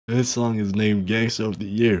This song is named Gangster of the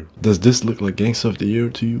Year. Does this look like Gangster of the Year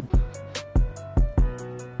to you?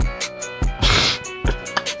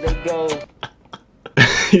 Let go.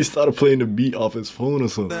 He started playing the beat off his phone or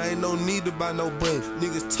something. There ain't no need to buy no buns.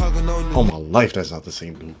 Niggas talking on Oh my life, that's not the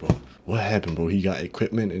same dude, bro. What happened, bro? He got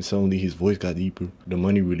equipment and suddenly his voice got deeper. The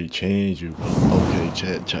money really changed you, bro. Okay,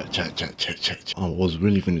 chat. I was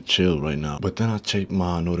really finna chill right now. But then I checked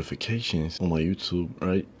my notifications on my YouTube,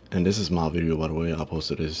 right? And this is my video, by the way. I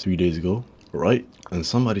posted this 3 days ago, right? And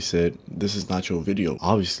somebody said, this is not your video.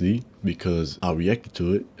 Obviously, because I reacted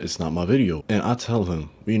to it, it's not my video. And I tell him,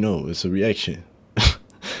 we know, it's a reaction.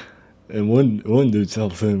 And one dude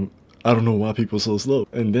tells him, I don't know why people so slow.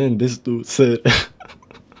 And then this dude said,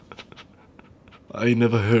 I ain't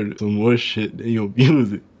never heard some worse shit than your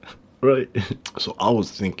music. Right? So I was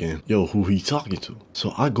thinking, yo, who he talking to?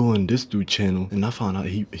 So I go on this dude channel and I found out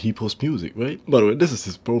he posts music, right? By the way, this is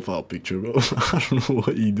his profile picture, bro. I don't know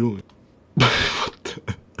what he doing. What the?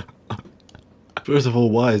 First of all,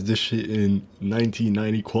 why is this shit in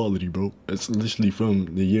 1990 quality, bro? It's literally from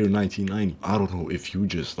the year 1990. I don't know if you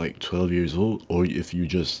just like 12 years old or if you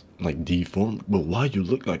just like deformed, but why you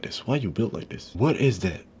look like this? Why you built like this? What is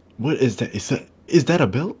that? What is that? Is that a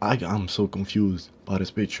belt? I'm so confused by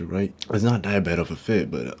this picture, right? It's not that bad of a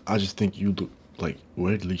fit, but I just think you look like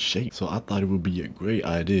weirdly shaped. So I thought it would be a great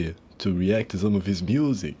idea to react to some of his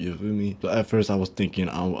music, you feel me? So at first I was thinking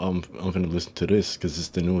I'm gonna listen to this because it's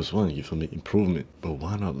the newest one, you feel me? Improvement. But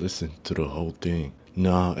why not listen to the whole thing?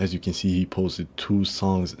 Nah, as you can see, he posted 2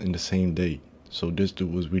 songs in the same day. So this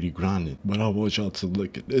dude was really grinding. But I want y'all to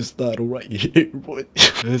look at this title right here, boy.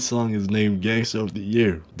 This song is named Gangster of the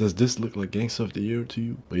Year. Does this look like Gangster of the Year to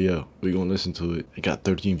you? But yeah, we're gonna listen to it. It got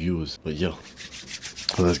 13 views. But yeah,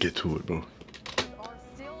 let's get to it, bro.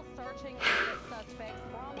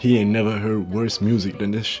 He ain't never heard worse music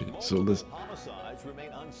than this shit. So let's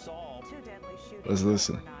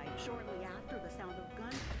listen.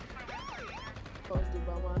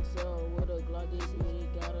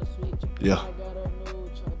 Yeah.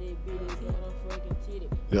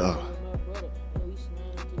 Yeah.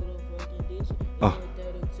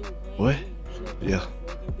 What? Yeah.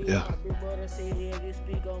 Yeah.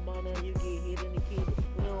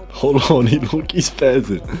 Hold on, he don't keep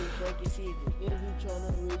spazzing.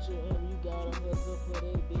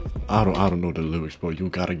 I don't know the lyrics, bro. You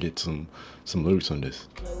gotta get some lyrics on this.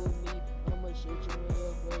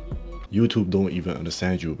 YouTube don't even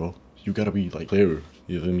understand you, bro. You gotta be like clearer.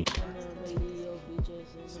 You feel me?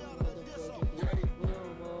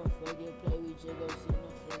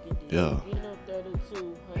 Yeah.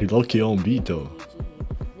 He low-key on beat though.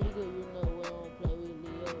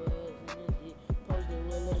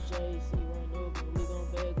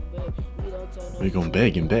 We gon'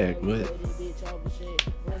 beg him back, what?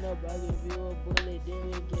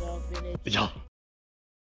 Yeah.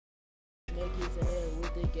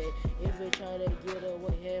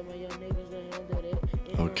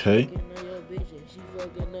 Okay.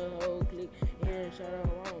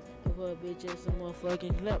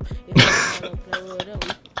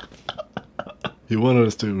 He wanted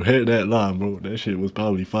us to hear that line, bro. That shit was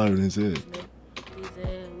probably fire in his head.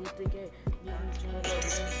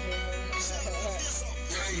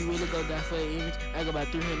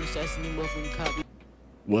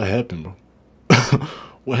 What happened, bro?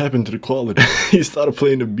 What happened to the quality? He started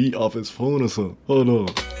playing the beat off his phone or something. Hold on.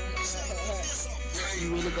 You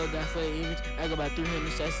really go die for an image. I got about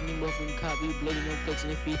 300 shots in the motherfucking cop. You bloody no clutching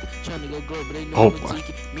their feet. Trying to go grow, but they know I'm a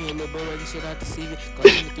ticket. Me and little bro running shit out to see it. Cause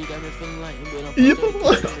in the 3 got me feeling like but I'm we gon'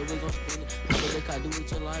 spin it. They can't do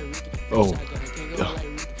with your like Ricky. Oh. Yeah.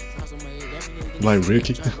 Like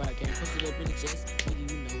Ricky.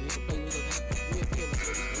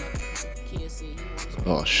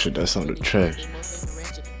 Oh shit, that sounded trash.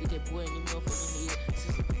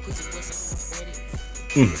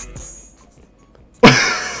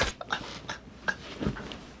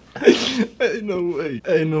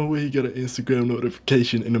 Ain't no way he got an Instagram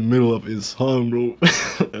notification in the middle of his song, bro.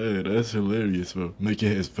 Hey, that's hilarious, bro. Making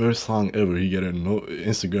his first song ever, he got an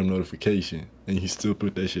Instagram notification, and he still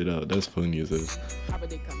put that shit out. That's funny as hell.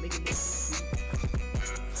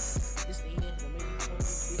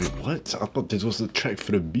 Wait, what? I thought this was the track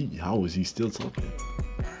for the beat. How was he still talking?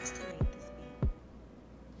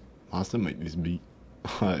 I still make this beat.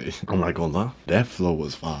 I'm not gonna lie, that flow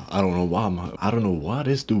was fire. I don't know why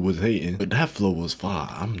this dude was hating, but that flow was fire.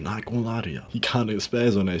 I'm not gonna lie to y'all. He kinda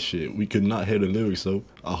spazzed on that shit. We could not hear the lyrics though.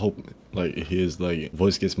 I hope like his like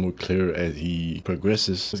voice gets more clear as he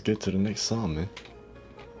progresses. Let's get to the next song, man.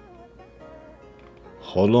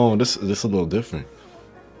 Hold on, this a little different.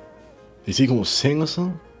 Is he gonna sing or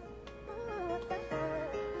something?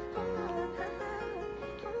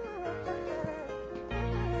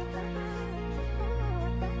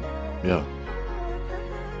 Yeah.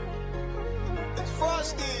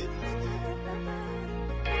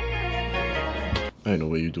 I ain't no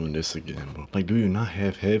way you doing this again, bro. Like, do you not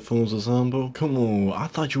have headphones or something, bro? Come on, I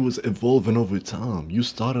thought you was evolving over time. You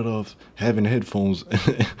started off having headphones.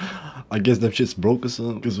 I guess them shits broke or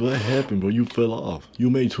something. Cause what happened, bro? You fell off. You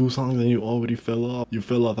made 2 songs and you already fell off. You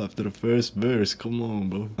fell off after the first verse. Come on,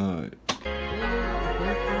 bro. Alright.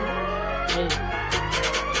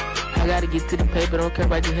 I gotta get to the paper, don't care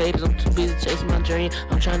about the haters. I'm too busy chasing my dream.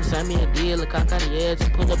 I'm trying to sign me a deal, look, I got the ads,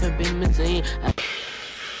 pull up and be limousine.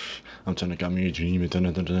 I'm trying to got me a dream and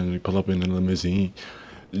then pull up in a limousine.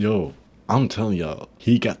 Yo, I'm telling y'all,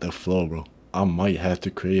 he got the flow, bro. I might have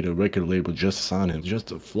to create a record label just to sign him, just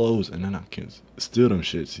the flows, and then I can steal them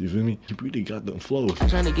shits. You feel me? He really got them flows. I'm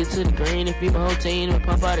trying to get to the green and feed my whole team and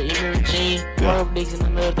pump out the ignorant gene. All niggas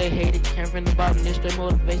in the love, they hate it. Came from the bottom, there's straight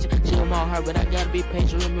motivation. Chill my heart, but I gotta be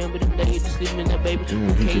patient. Remember the day you sleeping in that baby.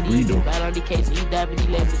 Yeah, he can breathe, though. Bad on the case, he died with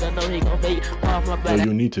the left, I know he gon' make it. Off my back. Yo,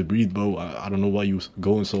 you need to breathe, bro. I don't know why you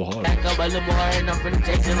going so hard. Back up a little more hard, and I'm from the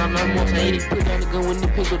Jackson. I'm not more hated. Put down the gun when the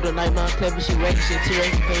pickle, the night, my clever, she wrecked shit, she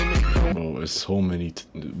wrecked payment. Bro, it's so many.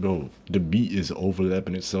 Bro, the beat is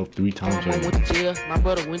overlapping itself 3 times right went to jail. My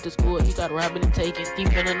brother went to school, he got robbing and taking.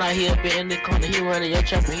 Deep in the night, he up in the corner, he running your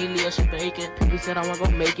trap and he lives some bacon. People said I wasn't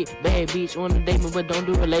gonna make it. Bad bitch, wanna date me, but don't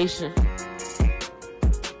do relation.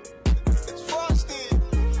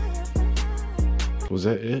 Was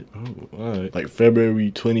that it? Oh, alright. Like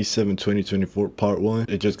February 27, 2024, part 1.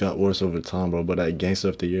 It just got worse over time, bro. But that Gangsta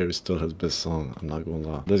of the Year is still his best song. I'm not gonna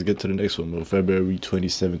lie. Let's get to the next one, bro. February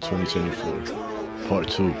 27, 2024, part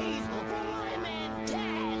 2.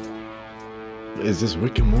 Is this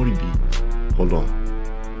Rick and Morty beat? Hold on.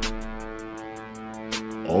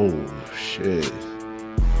 Oh, shit.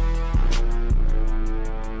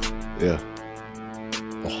 Yeah.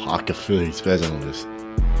 Oh, I can feel he's spazzing on this.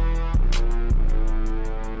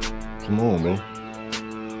 Come on, bro.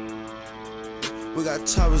 We got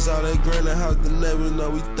choppers out at Granite House, the neighbors know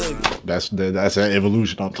we thinking. That's that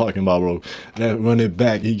evolution I'm talking about, bro. That run it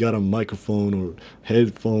back, he got a microphone or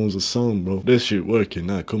headphones or something, bro. This shit working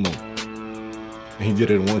now, come on. He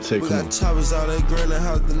did it in 1 take, We come got on. choppers out at Granite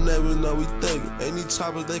House, the neighbors know we thinking. Ain't these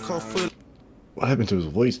choppers, they come fully. What happened to his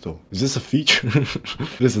voice though? Is this a feature?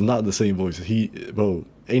 This is not the same voice. Bro,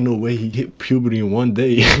 ain't no way he hit puberty in 1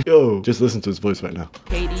 day. Yo, just listen to his voice right now.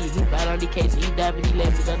 KD, he bad on the case, he died when he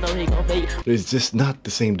left, I know he gon' make it. It's just not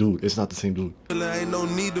the same dude. It's not the same dude. Ain't no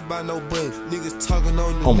need to buy no buns. Niggas talking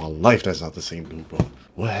on the Oh my life, that's not the same dude, bro.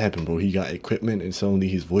 What happened, bro? He got equipment and suddenly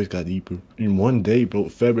his voice got deeper. In 1 day, bro,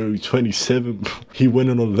 February 27, bro, he went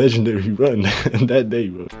on a legendary run that day,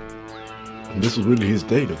 bro. And this was really his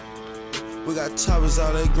day, though. We got choppers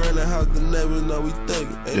out at Granite House, the neighbors know we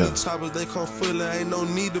thinking. Ain't Yeah. these choppers, they come fully, ain't no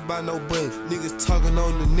need to buy no buns. Niggas talking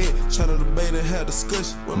on the net, trying to debate and have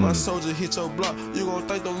discussion. When my soldier hit your block, you gon'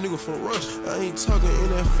 think them niggas from Russia. I ain't talking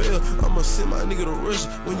NFL, I'ma send my nigga to Russia.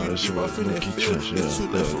 When you That's get off in that low-key field, trash, it's too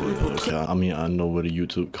late for repercussions. Okay, I mean, I know where the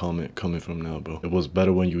YouTube comment coming from now, bro. It was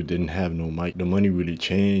better when you didn't have no mic. The money really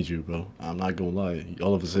changed you, bro. I'm not gonna lie.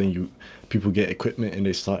 All of a sudden, people get equipment and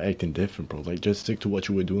they start acting different, bro. Like, just stick to what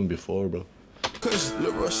you were doing before, bro. Cause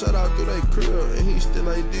lil' bro shot out through that crib and he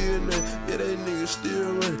still ain't doing that. Yeah, that nigga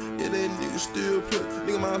still running. Yeah, that nigga still play.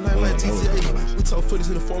 Nigga, my life like TTA. We talk footies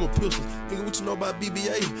in the form of pistols. Nigga, what you know about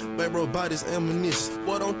BBA? Big bro bodies ammunition.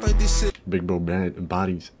 Boy, don't think this shit. Big bro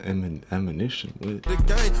bodies ammunition. What? The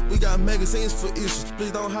game, we got magazines for issues.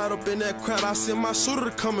 Please don't hide up in that crowd. I send my shooter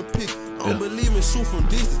to come and pick. I don't believe in shoot from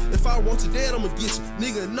distance. If I want you dead, I'ma get you.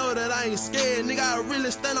 Nigga, know that I ain't scared. Nigga, I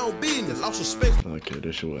really stand on business. Lost respect. Okay,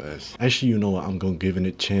 this shit was ass. Actually, you know what? I'm gonna give it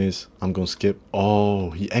a chance. I'm gonna skip.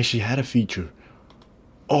 Oh, he actually had a feature.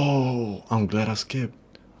 Oh, I'm glad I skipped.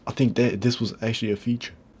 I think that this was actually a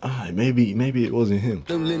feature. Maybe it wasn't him.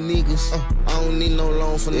 Them little niggas, I don't need no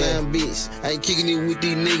loan for nine bitch. I ain't kicking it with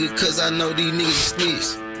these niggas, cause I know these niggas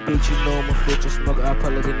snitch. Bitch, you know I'm a future smoker. I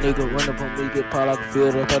pull like a nigga, run up on me, get piled like a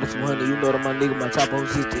field. I thought it's 200, you know that my nigga, my chop on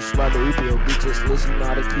sister, swallow repeal, bitch, just listen, know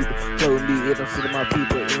how to keep it. Told me it, I'm feeling my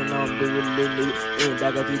people, and I'm doing little nigga, and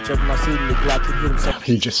I got these jumping my city, the Glock can hit him.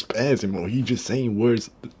 He just spazzing, bro. He just saying words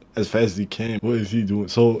as fast as he can. What is he doing?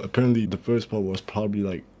 So apparently the first part was probably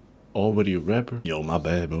like already a rapper. Yo, my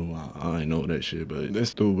bad, bro. I ain't know that shit, but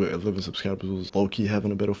this dude with 11 subscribers was low-key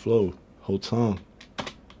having a better flow whole time.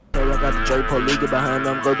 I got the J police get behind me,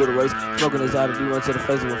 I'm go do the race. Smoking his out of D1 to the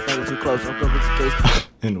face with my finger too close. I'm coming to the case.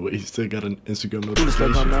 Anyway, he still got an Instagram Do the stuff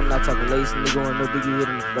notification. I'm not talking lace, nigga on no biggie hit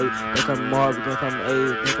in the face. They come Marvin, they come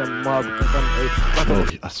A, they come Marvin, they come A.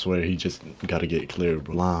 Bro, I swear he just gotta get clear,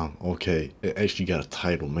 bro. Lime, okay. It actually got a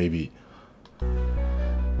title. Maybe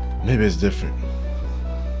it's different.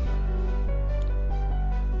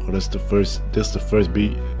 Oh, that's the first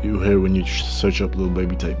beat you hear when you search up Lil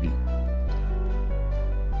Baby type beat.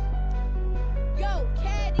 Yo,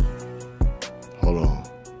 Caddy. Hold on.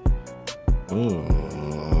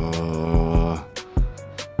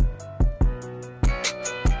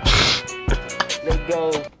 Let's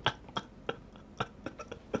go.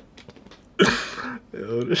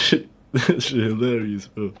 Yo, this shit hilarious,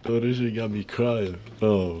 bro. Yo, this shit got me crying.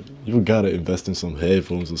 Bro, you gotta invest in some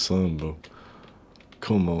headphones or something, bro.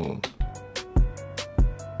 Come on.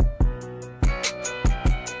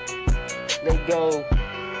 Let's go.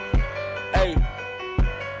 Hey.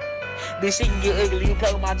 This shit can get ugly. You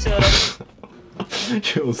play with my children.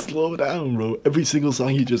 Yo, slow down, bro. Every single song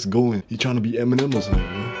he just going. He trying to be Eminem or something,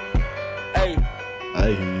 bro. Hey.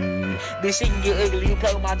 Hey. This shit can get ugly. You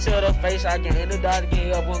play with my children. Face I can end the dot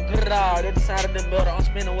again. Up on good out. At the side of the building. I'm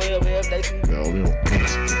spinning way up here. They see. Yo, we don't.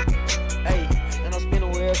 Hey. And I'm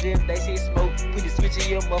spinning way up here. They see smoke. Put the switch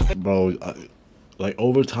in your motherfucker. Bro, like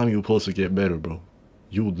over time you're supposed to get better, bro.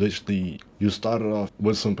 You started off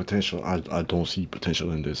with some potential. I don't see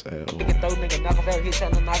potential in this at all. Nigga throw nigga knock off every hit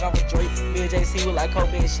trying to knock off a Drake. NewJaeJ with like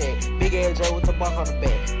Kobe and Shaq. Big ass Joe with the bunk on the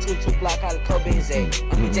back. 2 block out of Kobe and Zach.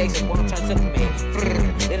 I'm in Jackson, one trying to the man.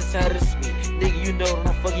 It's sound of the sweet. Nigga, you know that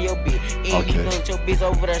I'm fucking your bitch. And Okay. you know that your bitch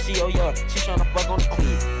over there, she your yard. She trying to fuck on the clip.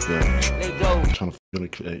 Yeah. They go. Trying to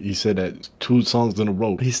he said that 2 songs in a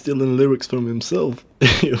row. He's stealing lyrics from himself.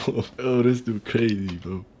 Yo, oh, this dude crazy,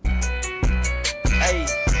 bro. Hey,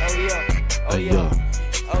 oh yeah. Oh Hey, yeah.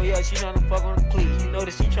 Oh yeah, she trying to fuck on the clip. You know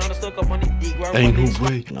that she trying to suck up on the dick. Right? Ain't no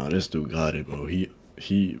way. Nah, this dude got it, bro.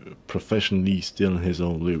 He professionally stealing his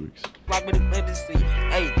own lyrics.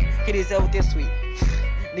 Hey, hit his head with this sweet.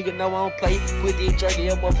 Nigga know I don't play with the drink in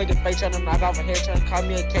your motherfucking face, trying to knock off a head, trying to call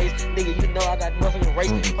me a case. Nigga, you know I got motherfucking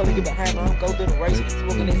race. Probably get behind me, I'm go through the race.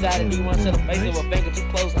 Smoking inside and D1 to the face, if a finger too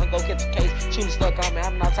close, I'm go catch the case. Shooting stuck on me,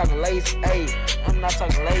 I'm not talking lace. Hey, I'm not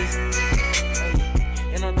talking lace.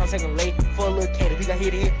 Hey, and I'm not talking lace. For a little cat, if he got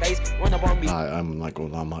hit in his face, run up on me. I'm not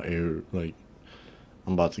gonna lie, my ear, like,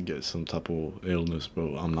 I'm about to get some type of illness,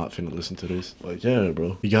 bro. I'm not finna listen to this. Like, yeah,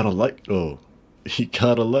 bro. You gotta like, though. He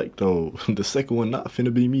gotta like, though. The second one not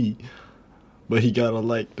finna be me. But he gotta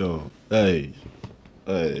like, though. Hey.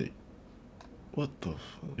 Hey. What the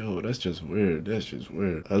fuck? Yo, that's just weird. That's just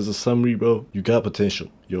weird. As a summary, bro, you got potential.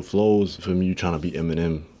 Your flows, for me, you trying to be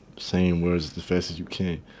Eminem. Saying words as fast as you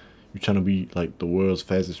can. You trying to be, like, the world's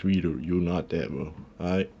fastest reader. You're not that, bro.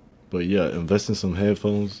 Alright? But yeah, invest in some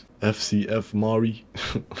headphones. FCF Mari.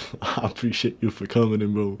 I appreciate you for coming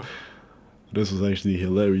in, bro. This was actually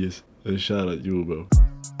hilarious. And shout out you, bro.